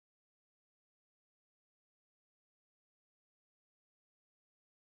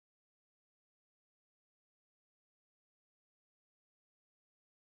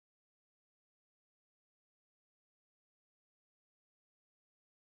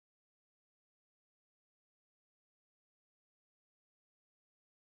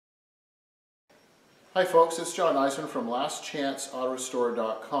Hi folks, it's John Nizman from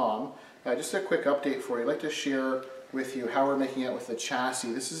lastchanceautorestore.com. Just a quick update for you. I'd like to share with you how we're making out with the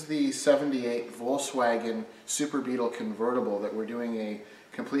chassis. This is the 78 Volkswagen Super Beetle Convertible that we're doing a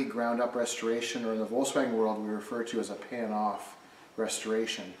complete ground-up restoration, or in the Volkswagen world we refer to as a pan-off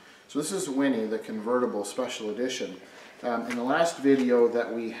restoration. So this is Winnie, the convertible special edition. In the last video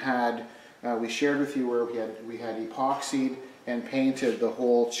that we had, we shared with you where we had epoxied and painted the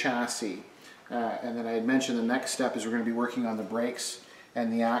whole chassis. And then I had mentioned the next step is we're going to be working on the brakes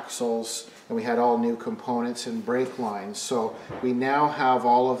and the axles, and we had all new components and brake lines. So we now have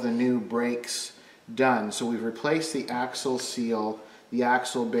all of the new brakes done. So we've replaced the axle seal, the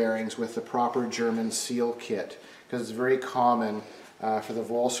axle bearings with the proper German seal kit, because it's very common for the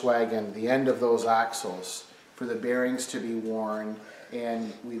Volkswagen, the end of those axles, for the bearings to be worn.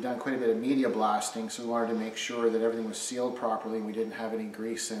 And we've done quite a bit of media blasting, so we wanted to make sure that everything was sealed properly and we didn't have any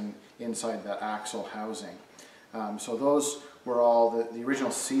grease inside that axle housing. So those were all, the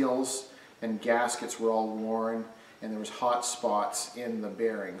original seals and gaskets were all worn, and there was hot spots in the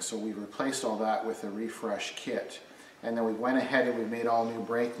bearings. So we replaced all that with a refresh kit. And then we went ahead and we made all new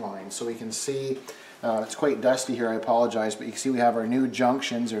brake lines. So we can see, it's quite dusty here, I apologize, but you can see we have our new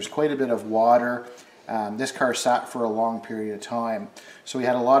junctions. There's quite a bit of water. This car sat for a long period of time, so we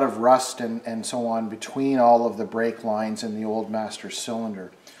had a lot of rust and so on between all of the brake lines and the old master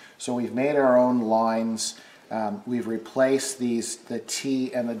cylinder. So we've made our own lines. We've replaced the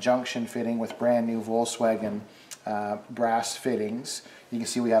T and the junction fitting with brand new Volkswagen brass fittings. You can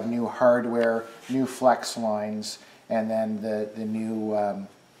see we have new hardware, new flex lines, and then the new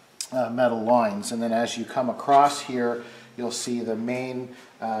metal lines. And then as you come across here, you'll see the main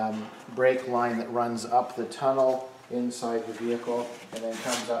brake line that runs up the tunnel inside the vehicle and then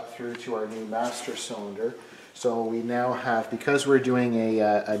comes up through to our new master cylinder. So we now have, because we're doing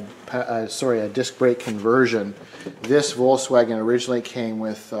a disc brake conversion, this Volkswagen originally came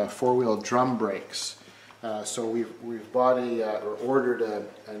with four-wheel drum brakes. So we've bought or ordered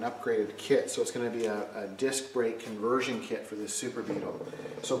an upgraded kit, so it's going to be a disc brake conversion kit for this Super Beetle.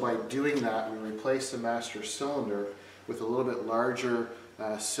 So by doing that, we replace the master cylinder with a little bit larger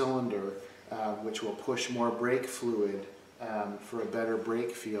cylinder, which will push more brake fluid for a better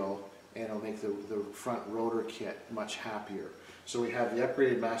brake feel, and it'll make the front rotor kit much happier. So we have the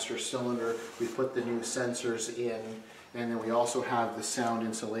upgraded master cylinder, we put the new sensors in, and then we also have the sound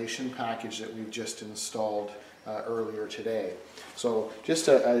insulation package that we've just installed earlier today. So just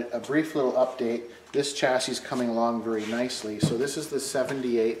a brief little update. This chassis is coming along very nicely. So this is the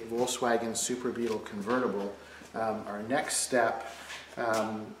 78 Volkswagen Super Beetle Convertible. Our next step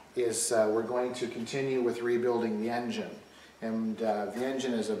is we're going to continue with rebuilding the engine. And the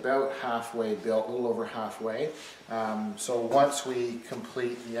engine is about halfway built, a little over halfway. So once we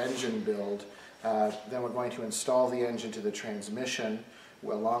complete the engine build, then we're going to install the engine to the transmission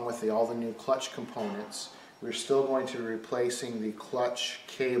along with all the new clutch components. We're still going to be replacing the clutch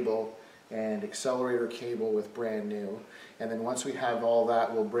cable and accelerator cable with brand new. And then once we have all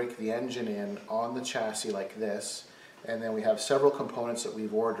that, we'll break the engine in on the chassis like this. And then we have several components that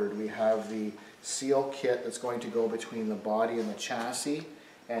we've ordered. We have the seal kit that's going to go between the body and the chassis.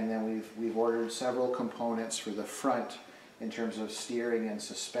 And then we've ordered several components for the front in terms of steering and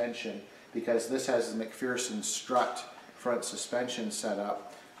suspension. Because this has the McPherson strut front suspension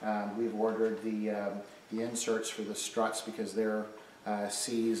setup, we've ordered the inserts for the struts because they're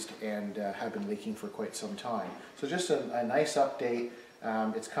seized and have been leaking for quite some time. So just a nice update.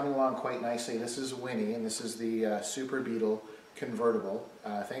 It's coming along quite nicely. This is Winnie, and this is the Super Beetle Convertible.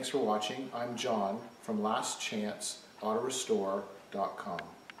 Thanks for watching. I'm John from lastchanceautorestore.com.